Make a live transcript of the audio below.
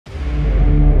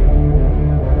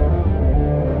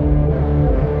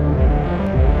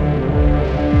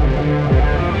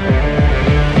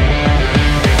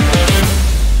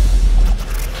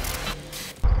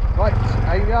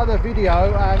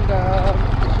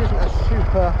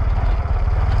super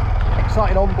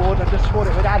exciting on board. I just thought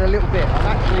it would add a little bit. I'm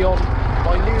actually on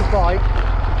my new bike,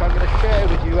 which I'm going to share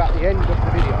with you at the end of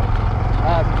the video,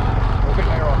 or a bit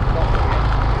later on, not at the end.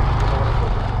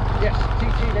 Yes,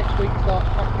 TT next week, start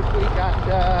practice week, and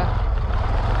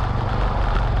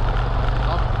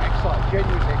I'm excited,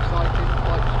 genuinely excited.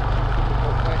 Like,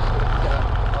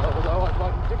 although I'm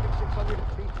riding different 600 at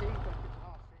TT, but it's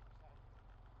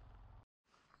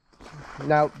R6.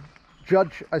 Now,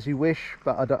 judge as you wish,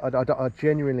 but I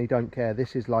genuinely don't care.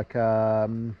 This is like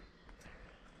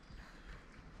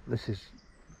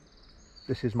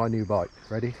this is my new bike.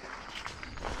 Ready?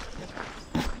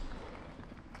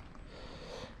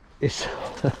 It's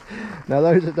now,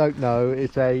 those that don't know,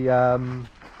 it's a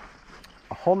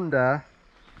Honda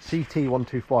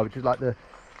CT125, which is like the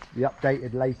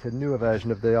updated, later, newer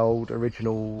version of the old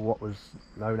original, what was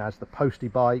known as the postie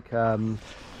bike,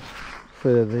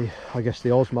 for the, I guess,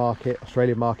 the Oz market,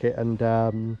 Australian market.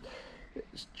 And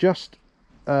it's just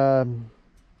a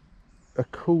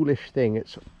coolish thing.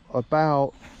 It's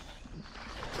about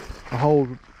a hold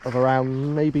of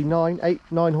around maybe 9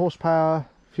 horsepower,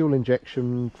 fuel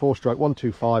injection, 4-stroke,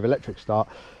 125, electric start,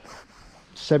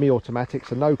 semi-automatic,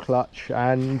 so no clutch,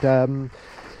 and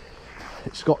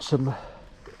it's got some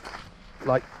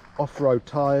like off-road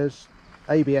tires,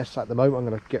 ABS at the moment. I'm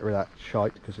going to get rid of that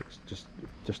shite because it's just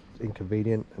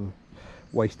inconvenient and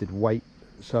wasted weight,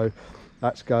 so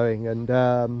that's going. And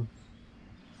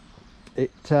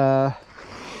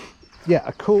yeah,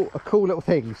 a cool little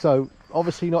thing. So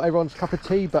obviously not everyone's cup of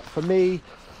tea, but for me,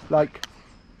 like,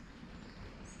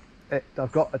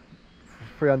 I've got a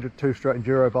 300 2-stroke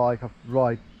enduro bike. I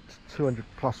ride 200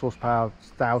 plus horsepower,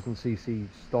 1000cc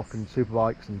stock and super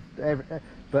bikes, and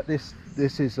but this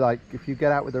is like, if you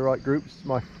get out with the right groups.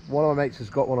 One of my mates has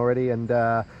got one already, and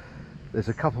there's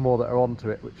a couple more that are onto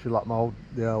it, which are like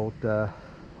the old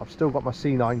I've still got my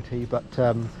C90, but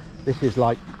this is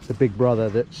like the big brother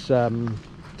that's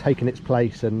taken its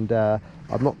place. And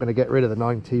I'm not going to get rid of the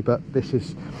 90, but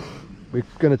we're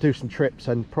going to do some trips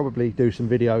and probably do some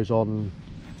videos on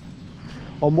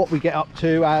what we get up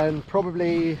to, and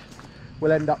probably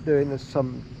we'll end up doing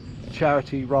some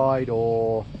charity ride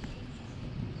or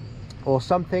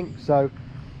something. So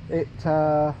it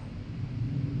yeah,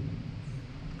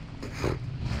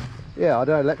 I don't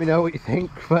know, let me know what you think,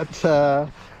 but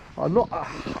I'm not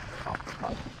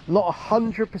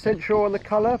 100% sure on the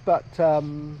colour, but I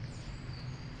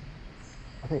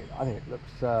think it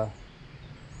looks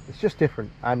it's just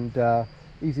different and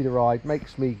easy to ride,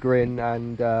 makes me grin,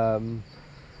 and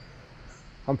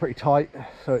I'm pretty tight,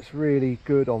 so it's really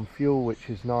good on fuel, which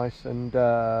is nice. And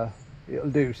it'll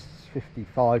do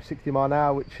 55-60 mile an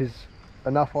hour, which is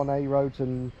enough on A roads,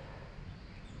 and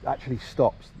actually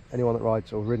stops. Anyone that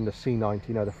rides or ridden a C90,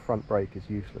 you know the front brake is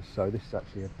useless, so this is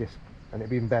actually a disc, and it'd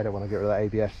be even better when I get rid of that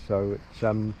ABS. So it's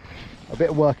a bit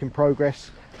of work in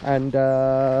progress. And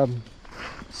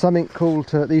something cool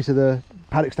to, these are the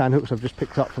paddock stand hooks I've just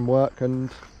picked up from work,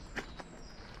 and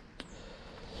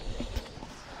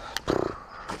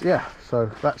yeah, so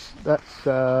that's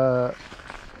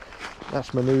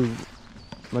my new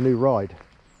ride,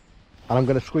 and I'm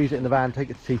going to squeeze it in the van, take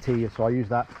it to TT. So I use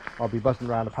that. I'll be buzzing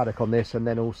around the paddock on this, and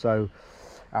then also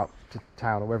out to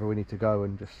town or wherever we need to go,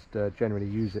 and just generally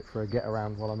use it for a get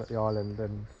around while I'm at the island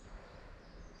and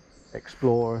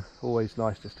explore. Always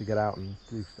nice just to get out and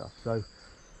do stuff. So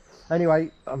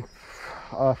anyway,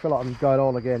 I feel like I'm going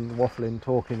on again, waffling,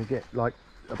 talking to get like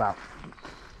about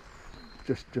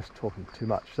just talking too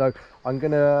much. So I'm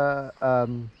gonna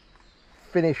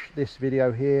finish this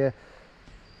video here.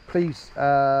 Please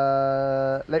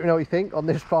let me know what you think on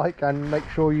this bike, and make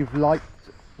sure you've liked,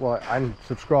 well, and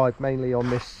subscribed mainly on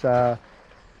this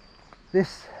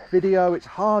this video. It's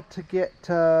hard to get,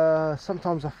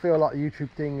 sometimes I feel like the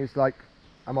YouTube thing is like,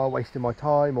 am I wasting my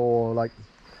time, or like,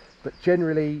 but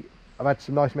generally I've had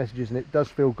some nice messages and it does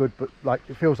feel good, but like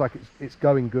it feels like it's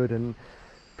going good and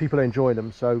people are enjoying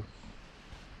them. So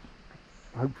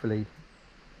hopefully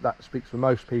that speaks for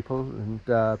most people. And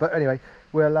but anyway,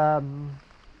 we'll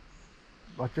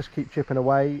I'll just keep chipping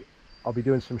away. I'll be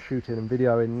doing some shooting and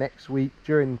videoing next week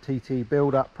during TT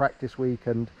build up practice week,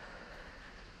 and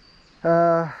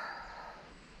yeah,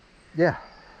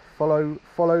 follow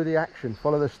the action,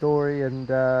 follow the story, and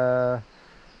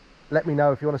let me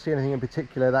know if you want to see anything in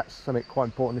particular. That's something quite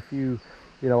important. If you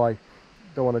know, I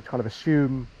don't want to kind of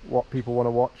assume what people want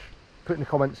to watch. Put in the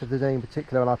comments if there's anything in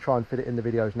particular, and I'll try and fit it in the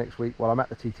videos next week while I'm at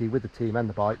the TT with the team and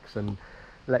the bikes, and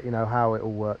let you know how it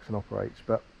all works and operates.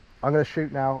 But I'm going to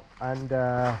shoot now and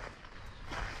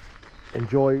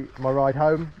enjoy my ride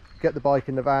home, get the bike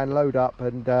in the van, load up,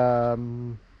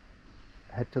 and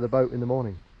head to the boat in the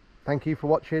morning. thank you for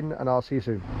watching, and I'll see you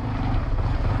soon.